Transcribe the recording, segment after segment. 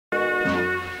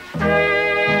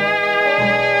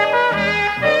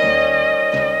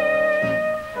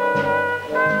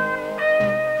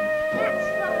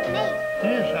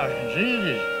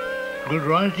Good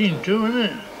writing too, isn't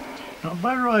it? Not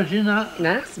bad writing, that.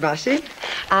 No, smashing.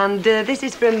 And this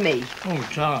is from me. Oh,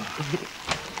 ta.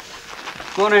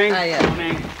 Morning. Hiya.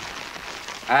 Morning.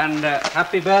 And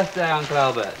happy birthday, Uncle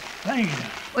Albert. Thank you.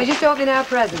 We're just opening our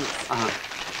presents.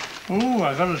 Oh,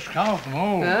 I got a scarf and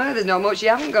all. No, there's not much you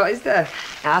haven't got, is there?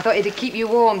 I thought it'd keep you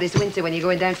warm this winter when you're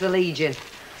going down to the Legion.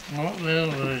 What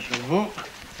the hell is a book?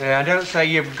 Yeah, don't say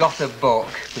you've got a book.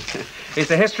 It's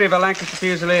the history of a Lancaster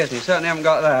Fusiliers, and you certainly haven't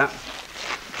got that.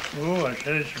 Oh, I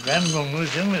said it's random,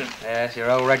 isn't it? Yes, your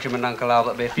old regiment, Uncle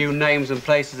Albert. There'll be a few names and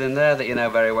places in there that you know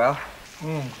very well.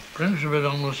 Oh, Prince a bit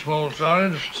on the small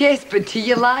side. Yes, but do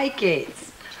you like it?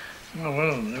 Oh,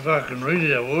 well, if I can read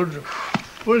it, I would.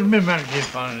 Where's my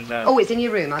magnifying glass? Oh, it's in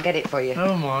your room. I'll get it for you.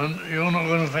 Never mind. You're not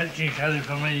going to fetch and carry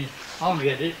for me. I'll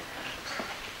get it.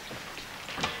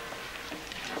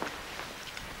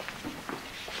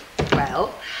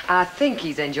 Well, I think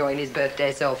he's enjoying his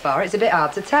birthday so far. It's a bit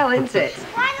hard to tell, isn't it?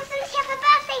 Why doesn't he have a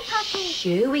birthday party?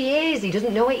 Shoo, he is. He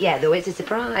doesn't know it yet, though. It's a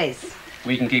surprise.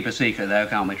 We can keep a secret, though,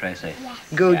 can't we, Tracy? Yes.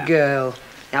 Good girl.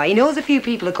 Now, he knows a few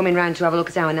people are coming round to have a look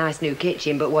at our nice new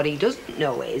kitchen, but what he doesn't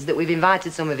know is that we've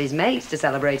invited some of his mates to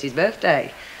celebrate his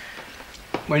birthday.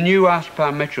 When you asked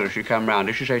Pam Mitchell if she'd come round,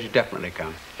 did she say she definitely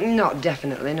can? Not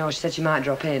definitely, no. She said she might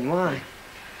drop in. Why?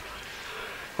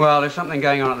 Well, there's something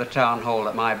going on at the town hall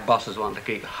that my bosses want to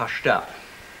keep hushed up.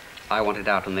 I want it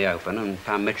out in the open, and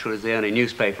Pam Mitchell is the only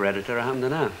newspaper editor I happen to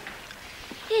know.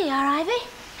 Here you are, Ivy.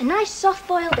 A nice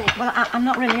soft-boiled egg. Well, I'm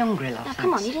not really hungry, love. Now,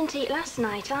 come on, you didn't eat last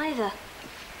night either.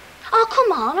 Oh,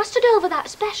 come on, I stood over that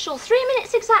special. 3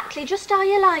 minutes exactly, just how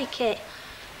you like it.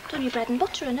 Done your bread and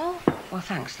butter and all. Well,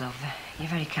 thanks, love. You're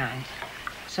very kind.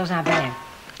 So's our Bayham.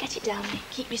 Get it down, Nick.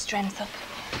 Keep your strength up.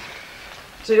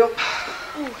 See you.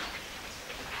 Oh,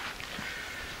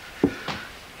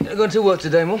 You're not going to work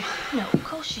today, Mum? no, of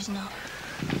course she's not.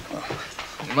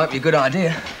 It might be a good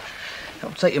idea.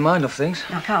 Help take your mind off things.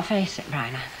 I can't face it,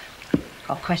 Brian. I've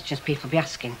got questions people be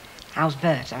asking. How's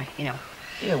Bert? You know.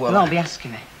 Yeah, well... They'll all be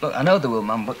asking me. Look, I know they will,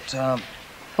 Mum, but,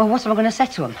 Well, what am I going to say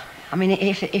to them? I mean,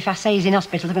 if I say he's in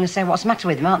hospital, they're going to say what's the matter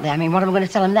with him, aren't they? I mean, what am I going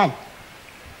to tell them then?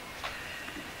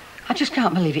 I just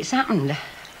can't believe it's happened.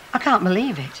 I can't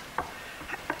believe it.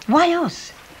 Why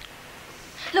us?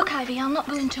 Look, Ivy, I'm not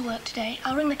going to work today.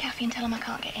 I'll ring the cafe and tell them I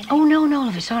can't get in. Oh, no,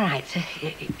 love, it's all right.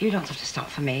 You don't have to stop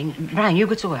for me. Brian, you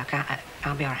go to work.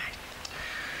 I'll be all right.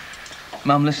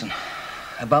 Mum, listen.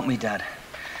 About me dad.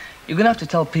 You're going to have to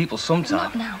tell people sometime.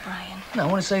 Not now, Brian. No,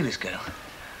 I want to say this, girl.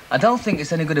 I don't think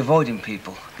it's any good avoiding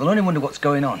people. They'll only wonder what's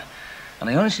going on. And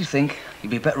I honestly think you'd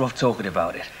be better off talking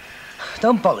about it.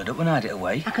 Don't bottle it up and hide it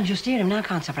away. I can just hear him now,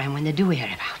 can't I, Brian, when they do hear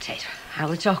about it. How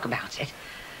they talk about it.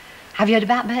 Have you heard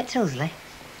about Bert Tilsley?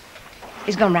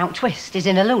 He's gone round twist. He's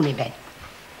in a loony bin.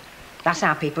 That's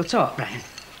how people talk, Brian.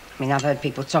 I mean, I've heard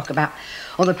people talk about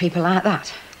other people like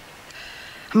that.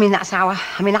 I mean, that's how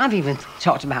I've even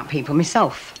talked about people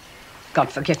myself. God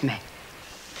forgive me.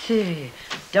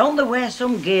 Don't they wear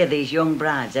some gear, these young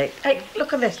brides, eh? Hey,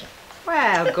 look at this.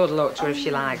 Well, good luck to her if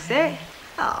she likes it.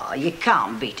 Oh, you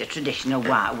can't beat a traditional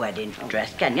white wedding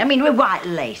dress, can you? I mean, with white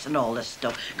lace and all this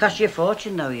stuff. Costs you a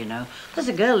fortune, though, you know. There's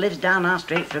a girl lives down our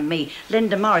street from me,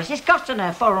 Linda Morris. It's costing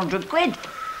her 400 quid.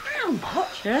 How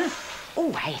much? Yeah.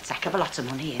 Oh, hey, it's a heck of a lot of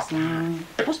money, isn't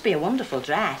it? It must be a wonderful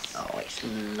dress. Oh, it's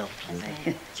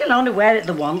lovely. She'll only wear it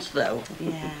the once, though.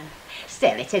 Yeah.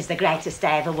 Still, it is the greatest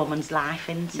day of a woman's life,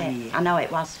 isn't it? Yeah. I know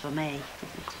it was for me.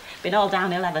 Been all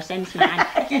downhill ever since, man.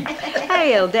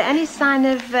 Hey, Hilda, any sign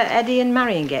of Eddie and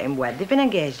Marion getting wed? They've been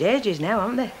engaged ages now,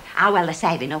 haven't they? Ah, well, they're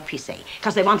saving up, you see,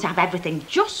 because they want to have everything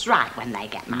just right when they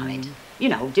get married. You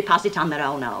know, deposit on their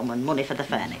own home and money for the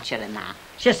furniture and that.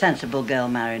 She's a sensible girl,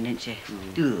 Marion, isn't she?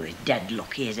 Ooh, he's dead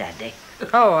lucky, is Eddie.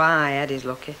 Oh, aye, Eddie's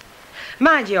lucky.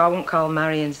 Mind you, I wouldn't call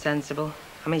Marion sensible.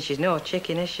 I mean, she's no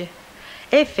chicken, is she?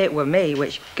 If it were me,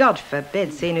 which God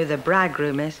forbid, seeing who the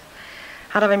bridegroom is,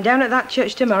 I'd have him down at that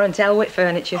church tomorrow and tell with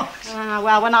furniture. Ah,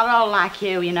 well, we're not all like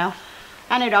you know.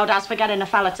 Any road has for getting a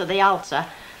fella to the altar.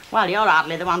 Well, you're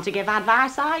hardly the one to give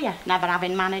advice, are you? Never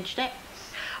having managed it.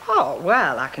 Oh,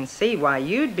 well, I can see why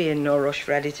you'd be in no rush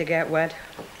for Eddie to get wed.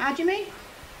 How do you mean?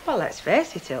 Well, let's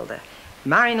face it, Hilda.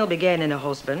 Marion will be gaining a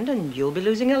husband and you'll be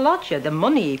losing a lodger. The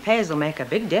money he pays will make a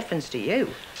big difference to you.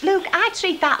 Luke, I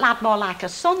treat that lad more like a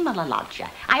son than a lodger.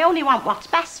 I only want what's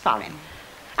best for him.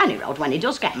 Any road, when he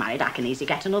does get married, I can easily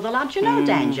get another lodger, no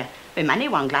danger. Be many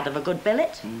one glad of a good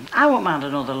billet. I won't mind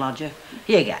another lodger.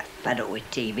 You get fed up with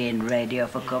TV and radio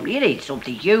for company. You need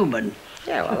something human.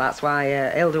 Yeah, well, that's why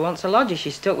Hilda wants a lodger.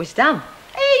 She's stuck with Stan.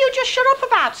 Hey, you just shut up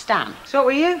about Stan. So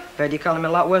were you. Heard you call him a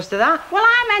lot worse than that. Well,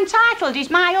 I'm entitled.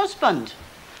 He's my husband.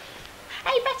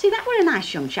 Hey, Betty, that were a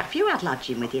nice young chap you had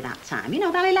lodging with you that time. You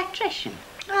know, that electrician.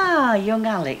 Ah, young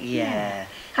Alec, yeah.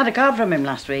 Had a card from him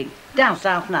last week. Down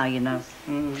south now, you know.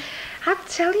 I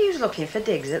tell you, he's looking for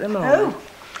digs at the moment.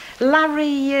 Who?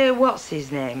 Larry, what's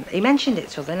his name? He mentioned it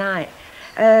the other night.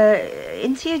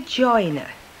 Isn't he a joiner?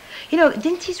 You know,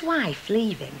 didn't his wife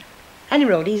leave him?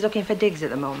 Anyway, he's looking for digs at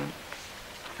the moment.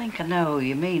 I think I know who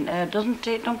you mean. Don't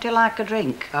he like a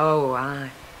drink? Oh, aye.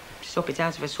 Just up it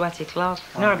out of a sweaty cloth.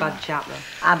 Not a bad chap,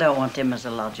 though. I don't want him as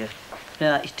a lodger.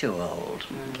 No, he's too old.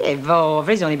 Give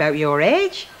over, he's only about your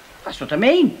age. That's what I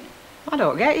mean. I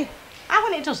don't get you. Ah,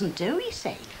 well, it doesn't do, you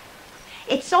see.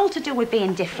 It's all to do with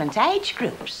being different age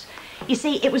groups. You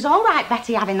see, it was all right,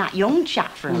 Betty, having that young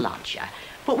chap for a lodger,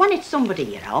 but when it's somebody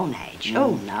your own age,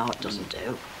 oh, no, it doesn't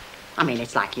do. I mean,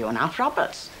 it's like you and Alf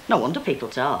Roberts. No wonder people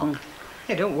talk.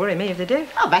 It don't worry me if they do.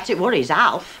 I bet it worries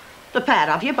Alf. The pair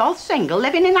of you both single,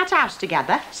 living in that house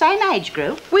together, same age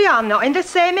group. We are not in the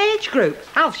same age group.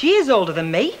 Alf's years older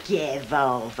than me. Give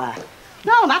over.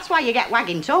 No, that's why you get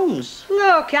wagging tongues.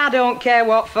 Look, I don't care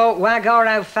what folk wag or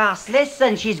how fast.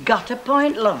 Listen, she's got a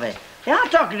point, lovey. They are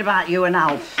talking about you and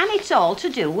Alf. And it's all to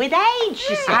do with age,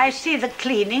 you see. I see the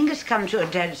cleaning has come to a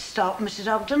dead stop, Mrs.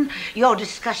 Ogden. Your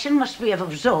discussion must be of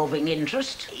absorbing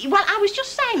interest. Well, I was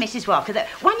just saying, Mrs. Walker, that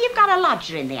when you've got a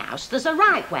lodger in the house, there's a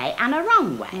right way and a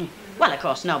wrong way. Well, of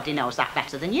course, nobody knows that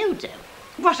better than you do.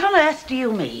 What on earth do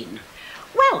you mean?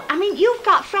 Well, I mean, you've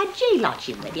got Fred G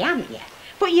lodging with you, haven't you?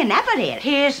 But you never hear it.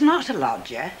 He is not a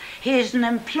lodger. He is an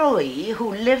employee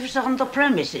who lives on the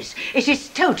premises. It is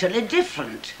totally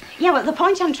different. Yeah, well, the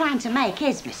point I'm trying to make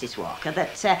is, Mrs. Walker,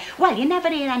 that, well, you never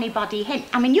hear anybody hint.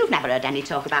 I mean, you've never heard any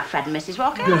talk about Fred and Mrs.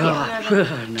 Walker, have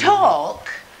you? No. Talk?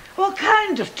 What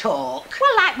kind of talk?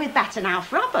 Well, like with Bet and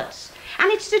Alf Roberts.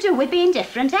 And it's to do with being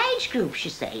different age groups,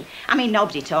 you see. I mean,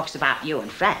 nobody talks about you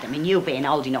and Fred. I mean, you being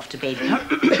old enough to be...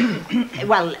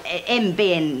 well, him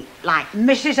being, like...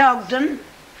 Mrs. Ogden,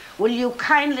 will you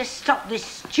kindly stop this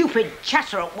stupid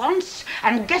chatter at once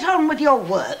and get on with your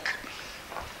work?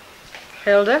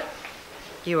 Hilda,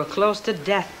 you were close to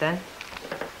death then.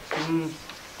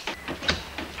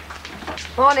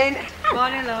 Morning.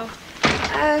 Morning, love.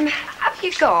 Have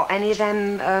you got any of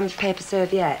them paper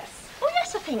serviettes? Oh,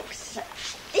 yes, I think so.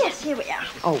 Yes, here we are.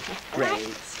 Oh,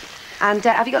 great. And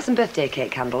have you got some birthday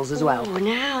cake candles as well? Oh,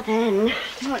 now then.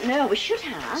 Don't know, we should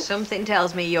have. Something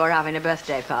tells me you're having a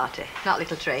birthday party. Not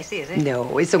little Tracy, is it?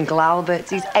 No, it's Uncle Albert.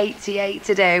 He's 88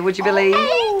 today, would you believe?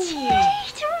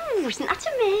 88? Oh, isn't that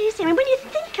amazing? I mean, when you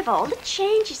think of all the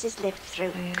changes he's lived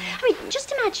through. Yeah. I mean,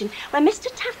 just imagine, when Mr.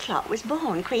 Tatlock was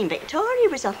born, Queen Victoria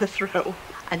was on the throne.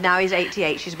 And now he's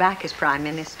 88, she's back as Prime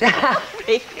Minister.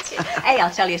 Hey, I'll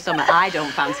tell you something, I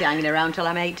don't fancy hanging around till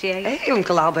I'm 88. Hey,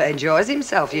 Uncle Albert enjoys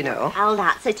himself, you know. Well,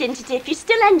 that's it, isn't it? If you're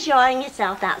still enjoying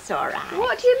yourself, that's all right.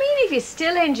 What do you mean if you're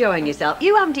still enjoying yourself?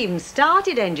 You haven't even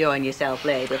started enjoying yourself,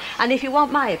 lady. And if you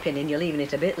want my opinion, you're leaving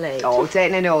it a bit late. Oh,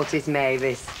 take no notice,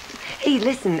 Mavis. Hey,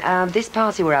 listen, this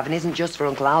party we're having isn't just for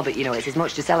Uncle Albert, you know. It's as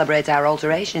much to celebrate our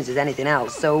alterations as anything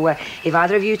else. So if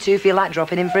either of you two feel like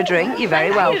dropping in for a drink, you're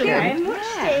very welcome. Thank you very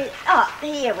much. Oh,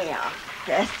 here we are.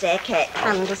 Birthday cake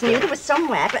candles. Knew there was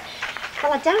somewhere, but...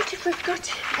 Well, I doubt if we've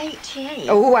got 88.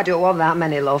 Oh, I don't want that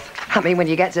many, love. I mean, when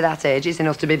you get to that age, it's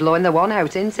enough to be blowing the one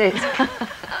out, isn't it?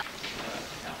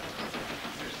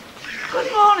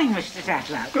 Good morning, Mr.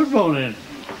 Tatlock. Good morning.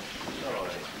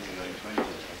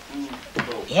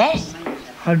 Yes?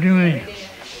 How do you mean?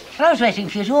 Well, I was waiting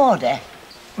for you to order.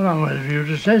 Well, I'm waiting for you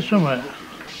to say something.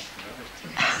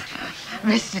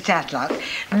 Mr. Tatlock,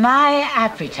 my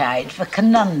appetite for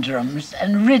conundrums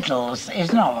and riddles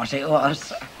is not what it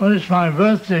was. Well, it's my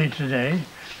birthday today,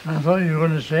 and I thought you were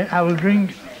going to say, have a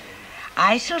drink.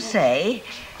 I shall say,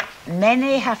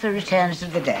 many happy returns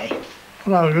of the day.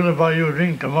 Well, I was going to buy you a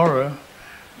drink tomorrow.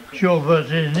 It's your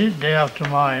birthday, isn't it? Day after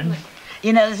mine.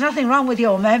 You know, there's nothing wrong with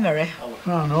your memory.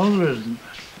 No, no, there isn't.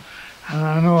 And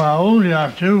I know how old you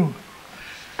are, too.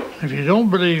 If you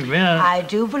don't believe me... I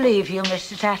do believe you,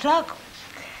 Mr. Tatlock.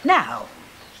 Now,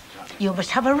 you must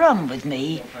have a rum with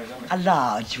me, a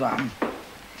large one,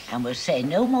 and we'll say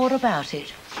no more about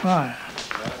it. Right.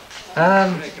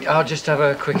 I'll just have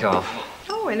a quick off.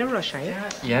 Oh, in a rush, are you?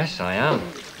 Yes, I am.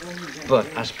 But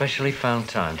I specially found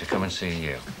time to come and see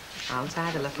you. Aren't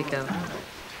I the lucky girl?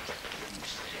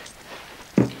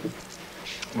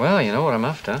 Well, you know what I'm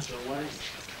after.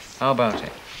 How about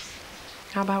it?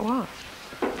 How about what?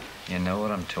 You know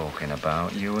what I'm talking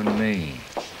about, you and me.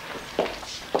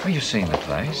 Well, you've seen the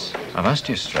place. I've asked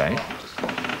you straight.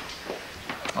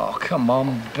 Oh, come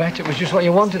on, Bet. It was just what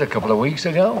you wanted a couple of weeks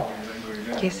ago.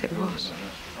 Yes, it was.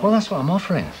 Well, that's what I'm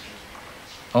offering.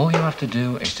 All you have to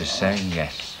do is to say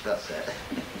yes.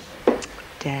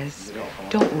 Des,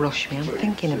 don't rush me. I'm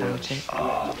thinking about it.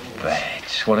 Oh,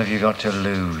 Bet, what have you got to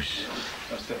lose?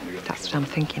 That's what I'm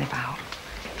thinking about.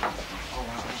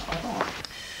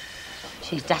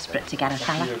 She's desperate to get a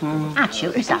fella. I'd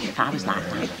shoot myself if I was like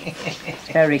that.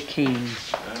 Very keen.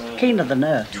 Keener than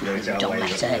her. Don't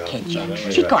let her kid you.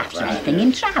 She'd go after anything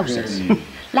in trousers.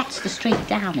 Lets the street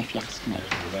down, if you ask me.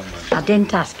 I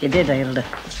didn't ask you, did I, Hilda?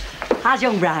 How's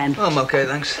young Brian? I'm okay,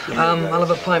 thanks. I'll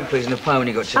have a pint, please, and a pie when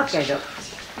you got a chance. Okay, Doc.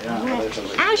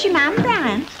 How's your man,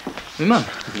 Brian? My mum?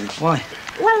 Why?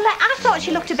 Well, I thought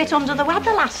she looked a bit under the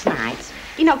weather last night.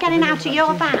 You know, getting out of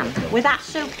your van with that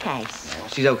suitcase.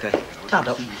 She's okay. Stand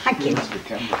up. Thank you.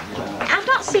 I've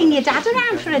not seen your dad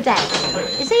around for a day.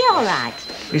 Is he all right?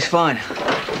 He's fine.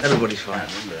 Everybody's fine.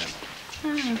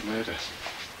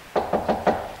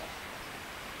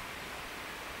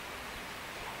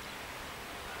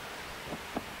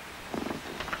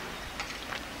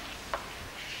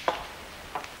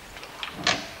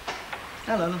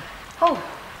 Hello. Oh,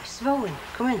 Mr. Bowen,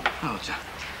 come in. Oh,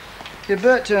 yeah,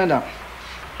 Bert turned up.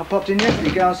 I popped in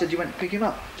yesterday. Gal said you went to pick him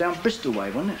up. Down Bristol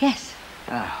way, wasn't it? Yes.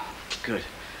 Ah, good.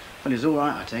 Well, he's all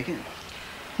right, I take it.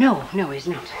 No, he's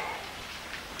not.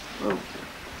 Well,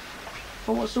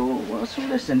 what's all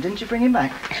this then? Didn't you bring him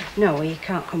back? No, he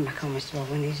can't come back home, Mr.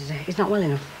 Bowen. He's not well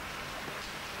enough.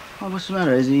 Oh, what's the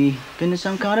matter? Has he been in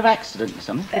some kind of accident or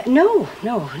something? No,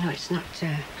 it's not.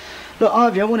 Look,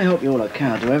 Ivy, I want to help you all I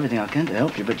can. I'll do everything I can to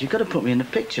help you, but you've got to put me in the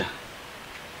picture.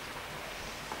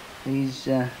 He's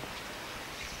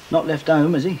not left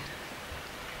home, has he?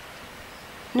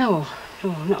 No,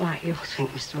 not like you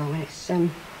think, Mr.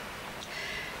 Bowen.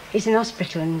 He's in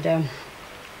hospital and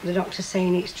the doctor's saying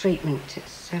he needs treatment.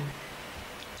 It's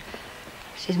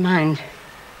his mind.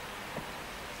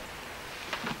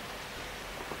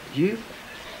 You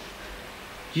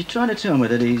trying to tell me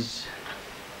that he's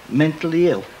mentally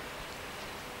ill?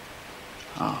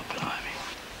 Oh, blimey.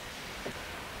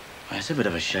 Well, it's a bit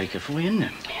of a shaker for you, isn't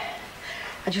it?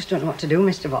 I just don't know what to do,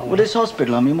 Mr. Bowen. Well, this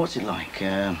hospital, I mean, what's it like?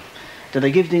 Do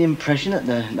they give the impression that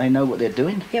they know what they're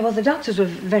doing? Yeah, well, the doctors were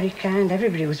very kind.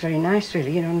 Everybody was very nice,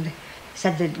 really, you know, and they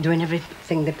said they're doing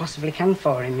everything they possibly can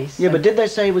for him. Yeah, but did they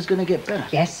say he was going to get better?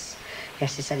 Yes, they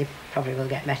said he probably will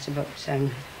get better, but,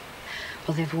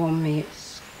 well, they've warned me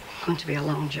it's going to be a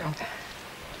long job.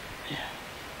 Yeah.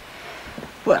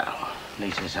 Well, at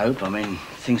least there's hope. I mean,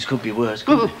 things could be worse,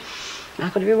 couldn't they? How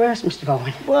could it be worse, Mr.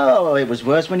 Bowen? Well, it was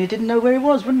worse when you didn't know where he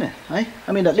was, wasn't it? Eh?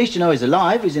 I mean, at least you know he's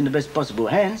alive. He's in the best possible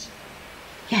hands.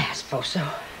 Yeah, I suppose so.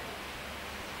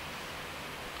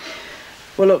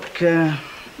 Well, look,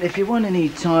 if you want any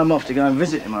time off to go and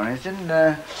visit him or anything,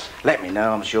 let me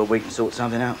know. I'm sure we can sort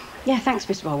something out. Yeah, thanks,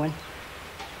 Mr. Bowen.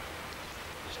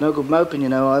 It's no good moping, you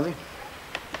know, Ivy.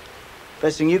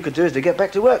 Best thing you could do is to get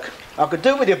back to work. I could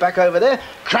do with you back over there,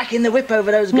 cracking the whip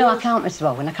over those girls. No, I can't, Mr.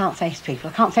 Bowen. I can't face people.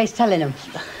 I can't face telling them.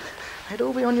 They'd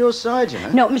all be on your side, you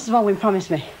know. No, Mr. Bowen, promise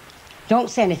me. Don't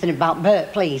say anything about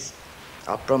Bert, please.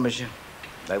 I promise you.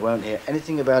 They won't hear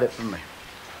anything about it from me.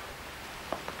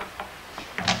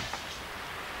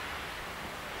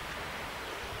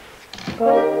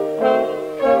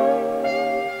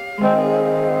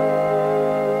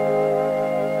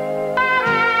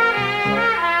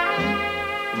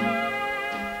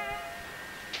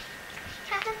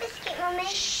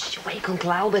 Wake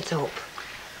Uncle Albert up.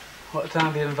 What time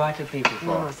have you invited people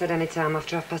for? Oh, I said any time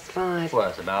after 5:30. Well,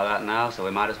 it's about that now, so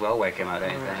we might as well wake him up,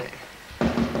 ain't Right.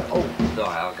 Oh,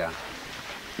 sorry, I'll go.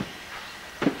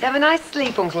 You have a nice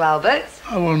sleep, Uncle Albert.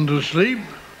 I wasn't asleep.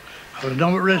 I was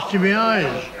not resting my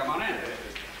eyes. Come on in.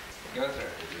 Go through.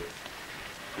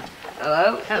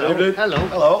 Hello. Hello.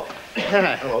 Hello.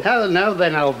 Hello. Hello. Now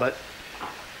then, Albert.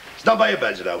 Stand by your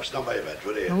beds now. Stand by your beds.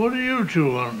 We're here. And what do you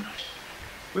two want?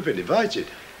 We've been invited.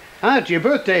 It's your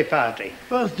birthday party.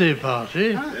 Birthday party?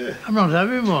 Yeah. I'm not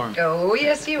having one. Oh,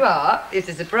 yes, you are. It's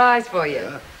a surprise for you.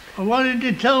 Yeah. Well, why didn't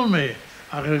you tell me?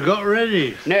 I could have got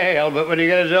ready. Nay, Albert, when you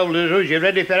get as old as us, you're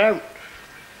ready for out.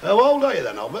 How old are you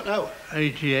then, Albert, now?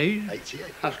 88. 88.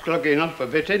 That's clogging off a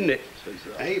bit, isn't it?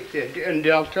 Hey, and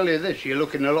I'll tell you this, you're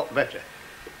looking a lot better.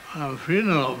 I'm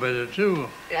feeling a lot better too.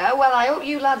 Yeah, well, I hope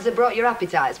you lads have brought your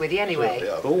appetites with you anyway.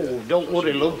 Oh, don't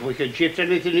worry, love. We can shift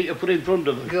anything you can put in front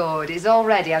of us. Good, it's all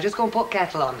ready. I'll just go and put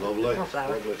kettle on. Lovely. Oh,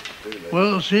 Flower. Lovely.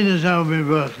 Well, seeing as how my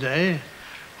birthday,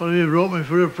 what have you brought me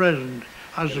for a present?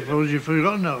 I suppose you've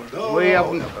forgotten now. No, We no,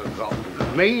 haven't no.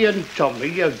 forgotten. Me and Tommy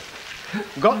have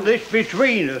got this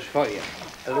between us for you.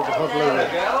 A little bottle of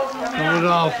this. Come with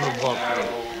half a bottle.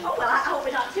 Oh, well, I hope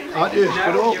we're not too late. Aren't you? It's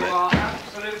good old, mate.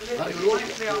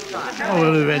 Oh,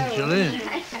 well, eventually.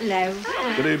 Hello.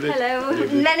 Good evening. Hello. Good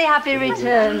evening. Many happy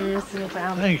returns.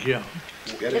 Thank you.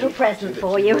 Little present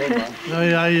for you. Oh,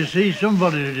 yeah, you see,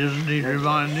 somebody doesn't need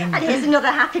reminding. And here's another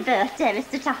happy birthday,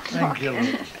 Mr. Tatlock. Thank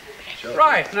you.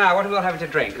 Right, now, what are we all having to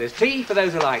drink? There's tea for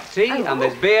those who like tea, and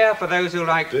there's beer for those who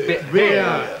like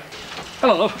beer.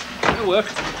 Hello, love. Good work.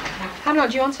 I'm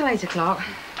not due on till 8 o'clock.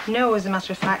 No, as a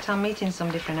matter of fact, I'm meeting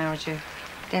somebody for an hour or two.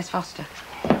 There's Foster.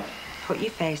 Put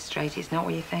your face straight, it's not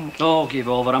what you think. Oh, give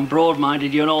over. I'm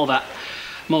broad-minded, you know that.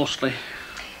 Mostly.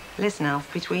 Listen,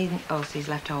 Alf, between us, he's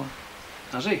left home.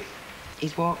 Has he?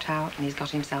 He's walked out and he's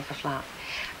got himself a flat.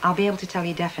 I'll be able to tell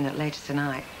you definite later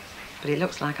tonight, but it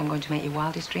looks like I'm going to make your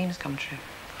wildest dreams come true.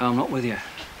 I'm not with you.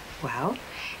 Well,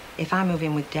 if I move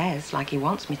in with Des like he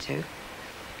wants me to,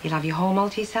 you'll have your home all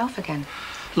to yourself again.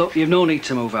 Look, you've no need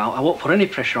to move out. I won't put any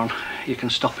pressure on. You can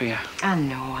stop here. I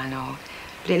know.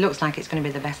 But it looks like it's going to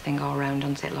be the best thing all round,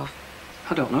 doesn't it, love?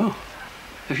 I don't know.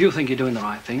 If you think you're doing the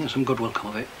right thing, some good will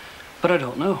come of it. But I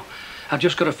don't know. I've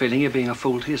just got a feeling you're being a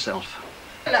fool to yourself.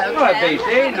 Hello,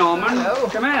 Beatty, Norman. Hello.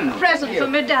 Come in. Present for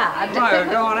my dad.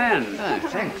 Oh, go on in. Oh,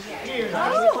 thanks.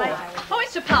 Oh,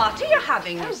 it's a party you're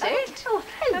having, is it? Oh,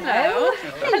 hello.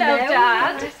 Hello,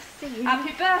 Dad.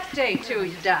 Happy birthday to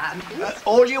you, Dad.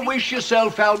 All you wish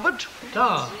yourself, Albert?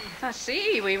 Ah. I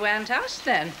see, we weren't asked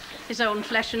then. His own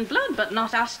flesh and blood, but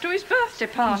not asked to his birthday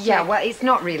party. Yeah, well, it's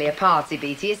not really a party,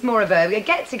 Beatty. It's more of a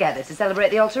get-together to celebrate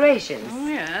the alterations. Oh,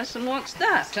 yes, and what's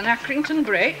that? An Accrington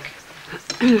break?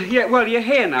 Yeah, well, you're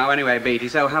here now anyway, Beatty,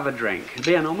 so have a drink.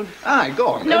 Beer, Norman? Aye, go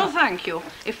on. No, thank you.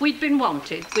 If we'd been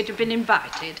wanted, we'd have been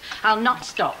invited. I'll not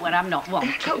stop where I'm not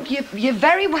wanted. Oh, you're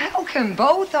very welcome,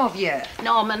 both of you.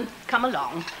 Norman, come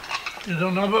along. You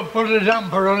don't have to put a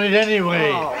damper on it anyway.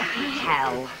 Oh,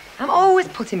 hell. I'm always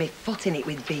putting my foot in it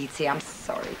with Beatty. I'm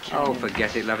sorry, Ken. Oh,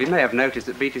 forget it, love. You may have noticed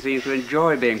that Beatty seems to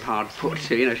enjoy being hard put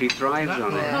to. You know, she thrives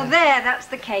on it. Well, there, that's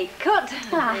the cake cut.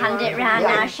 I'll hand it round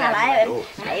now, shall I?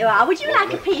 There you are. Would you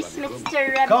like a piece,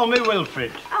 Mr. Call me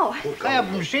Wilfred. Oh. I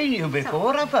haven't seen you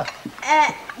before, have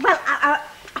I? Well, I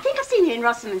think I've seen you in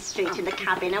Rosamond Street in the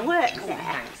cabin. I work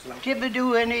there. Do you ever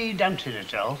do any dancing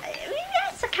at all?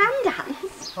 Yes, I can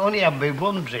dance. Only have me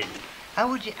onesie. How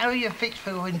are you fixed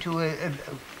for going to an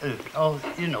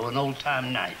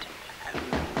old-time night?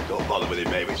 Don't bother with him,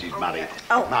 maybe she's married.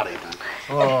 Oh. Married.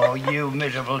 Oh, you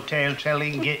miserable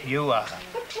tale-telling git you are.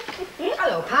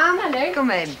 Hello, Pam. Hello.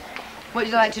 Come in. What would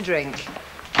you like to drink?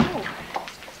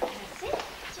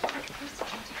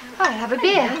 I'll have a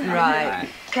beer. Right.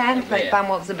 Ken, like Pam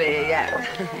wants a beer, yeah.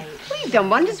 Well, you've done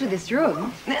wonders with this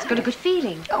room. It's got a good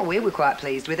feeling. Oh, we were quite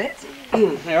pleased with it.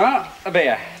 Here you are, a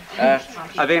beer.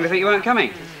 I began to think you weren't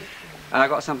coming. I've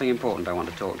got something important I want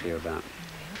to talk to you about.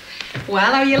 Well,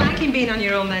 how are you liking being on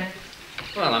your own then?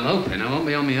 Well, I'm hoping I won't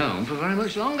be on my own for very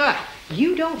much longer.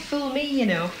 You don't fool me, you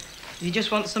know. You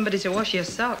just want somebody to wash your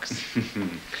socks.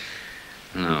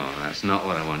 No, that's not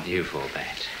what I want you for,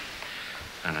 Bet.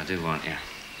 And I do want you.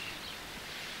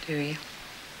 Do you?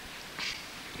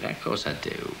 Yeah, of course I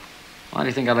do. Why do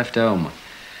you think I left home?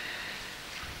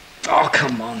 Oh,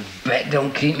 come on, Bet,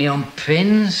 don't keep me on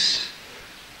pins.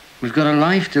 We've got a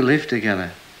life to live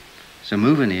together. So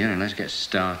move in here and let's get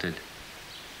started.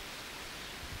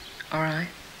 All right.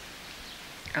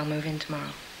 I'll move in tomorrow.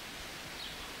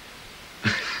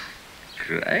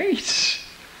 Great.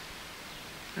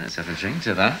 Let's have a drink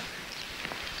to that.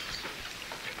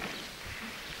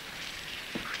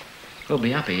 We'll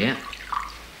be happy, yeah?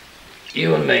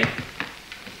 You and me.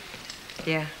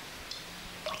 Yeah.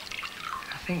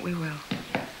 I think we will.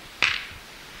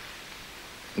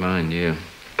 Mind you,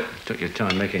 took your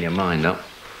time making your mind up.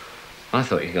 I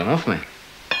thought you'd gone off me.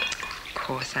 Of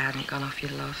course I hadn't gone off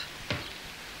your love.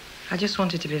 I just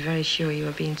wanted to be very sure you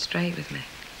were being straight with me.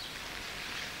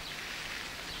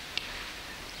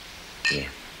 Yeah.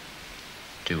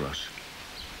 To us.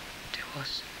 To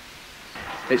us.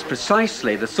 It's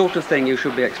precisely the sort of thing you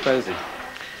should be exposing.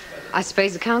 I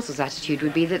suppose the council's attitude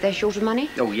would be that they're short of money?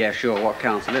 Oh, yeah, sure, what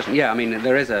council isn't? Yeah, I mean,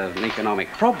 there is an economic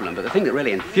problem, but the thing that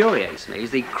really infuriates me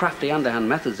is the crafty underhand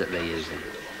methods that they're using.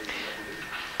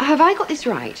 Have I got this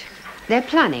right? They're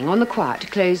planning, on the quiet, to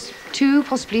close 2,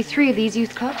 possibly 3 of these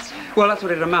youth clubs? Well, that's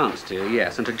what it amounts to,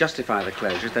 yes, and to justify the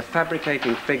closures, they're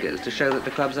fabricating figures to show that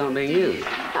the clubs aren't being used.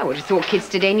 I would have thought kids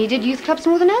today needed youth clubs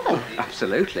more than ever.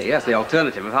 Absolutely, yes. The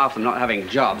alternative of half of them not having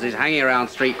jobs is hanging around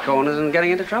street corners and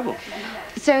getting into trouble.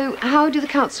 So, how do the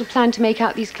council plan to make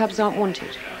out these clubs aren't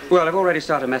wanted? Well, I've already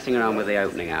started messing around with the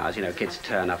opening hours. You know, kids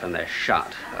turn up and they're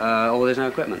shut, or there's no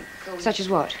equipment. Such as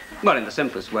what? Well, in the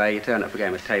simplest way, you turn up for a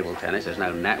game of table tennis, there's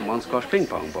no net and one squash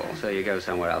ping-pong ball, so you go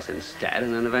somewhere else instead,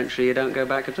 and then eventually you don't go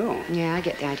back at all. Yeah, I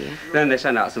get the idea. Then they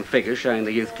send out some figures showing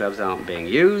the youth clubs aren't being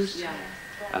used,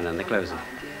 and then they close them.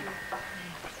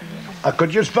 I could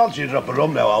just fancy a drop of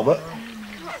rum now, Albert.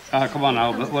 Ah, come on,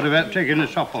 Albert. What about taking the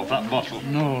top off that bottle?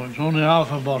 No, it's only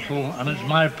half a bottle, and it's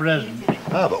my present.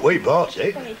 Ah, but we bought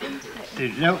it.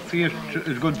 It's not for your,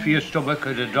 as good for your stomach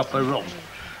as a drop of rum.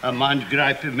 And mine's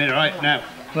griping me right now.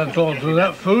 That's all to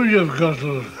that food you've got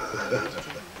to.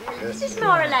 This is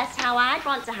more or less how I'd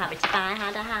want to have it if I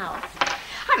had a house.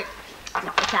 I mean,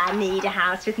 not that I need a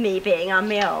house with me being on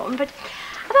my own, but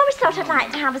I've always thought I'd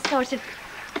like to have a sort of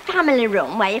a family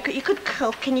room where you could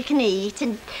cook and you can eat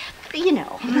and, you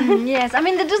know. Yes, I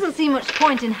mean, there doesn't seem much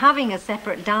point in having a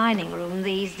separate dining room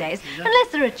these days, unless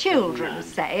there are children,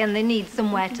 say, and they need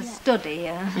somewhere to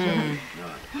study.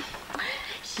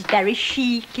 She's very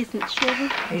chic, isn't she?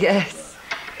 Yes.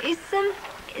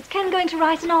 Is Ken going to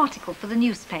write an article for the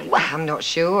newspaper? Well, I'm not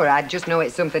sure. I just know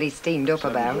it's something he's steamed up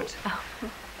about. I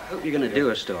hope you're going to do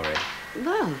a story.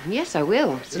 Well, yes, I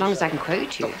will, so long as I can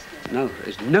quote you. No,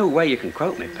 there's no way you can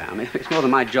quote me, Pam. It's more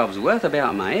than my job's worth. I'll be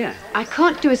out of my ear. I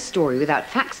can't do a story without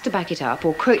facts to back it up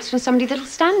or quotes from somebody that'll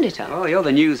stand it up. Oh, you're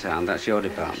the news hound. That's your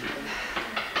department.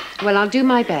 Well, I'll do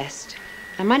my best.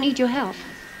 I might need your help.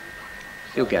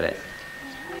 You'll get it.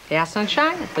 Yeah,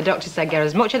 sunshine. The doctor said get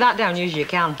as much of that down you as you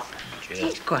can.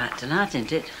 It's quiet tonight,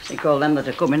 isn't it? I think all them that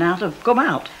are coming out have come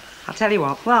out. I'll tell you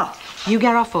what. What? You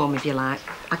get off home if you like.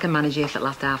 I can manage you for the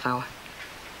last half hour.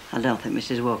 I don't think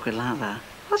Mrs. Walker would like that.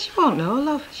 Well, she won't know,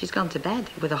 love. She's gone to bed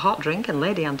with a hot drink and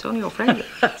Lady Antonio friendly.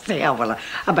 See, oh, well,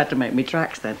 I better make me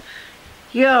tracks then.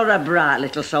 You're a bright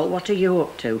little soul. What are you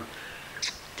up to?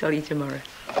 Tell you tomorrow.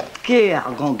 Yeah,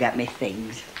 I'll go and get me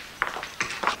things.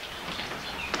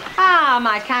 Ah,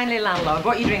 my kindly landlord.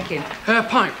 What are you drinking?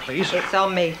 Pint, please. It's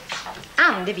on me.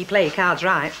 And if you play your cards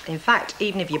right, in fact,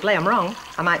 even if you play them wrong,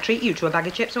 I might treat you to a bag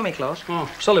of chips on me clothes. Oh,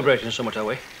 celebrating somewhat, are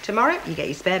we? Tomorrow, you get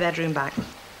your spare bedroom back.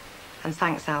 And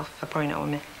thanks, Alf, for pouring it on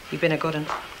me. You've been a good one.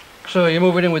 So you're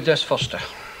moving in with Des Foster?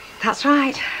 That's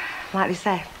right. Like they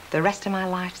say, the rest of my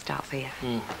life starts here.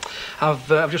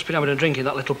 I've just been having a drink in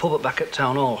that little pub at back at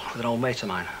Town Hall with an old mate of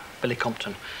mine, Billy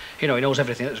Compton. You know, he knows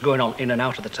everything that's going on in and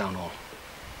out of the Town Hall.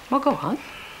 Well, go on.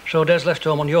 So Des left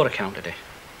home on your account, did he?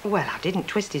 Well, I didn't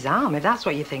twist his arm, if that's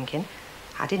what you're thinking.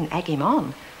 I didn't egg him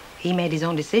on. He made his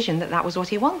own decision that that was what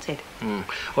he wanted.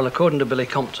 Well, according to Billy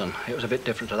Compton, it was a bit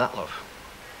different to that, love.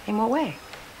 In what way?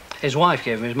 His wife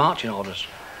gave him his marching orders.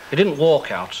 He didn't walk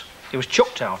out. He was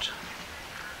chucked out.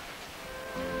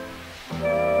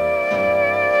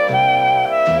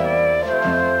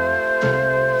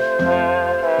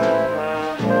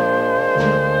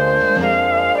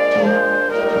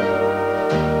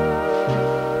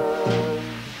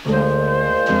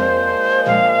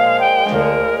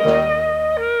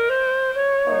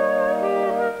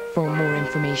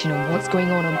 Information on what's going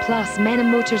on Plus, Men and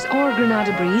Motors or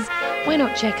Granada Breeze, why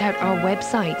not check out our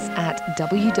websites at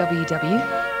www.gsb.co.uk.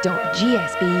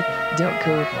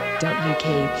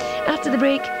 After the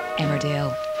break,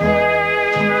 Emmerdale.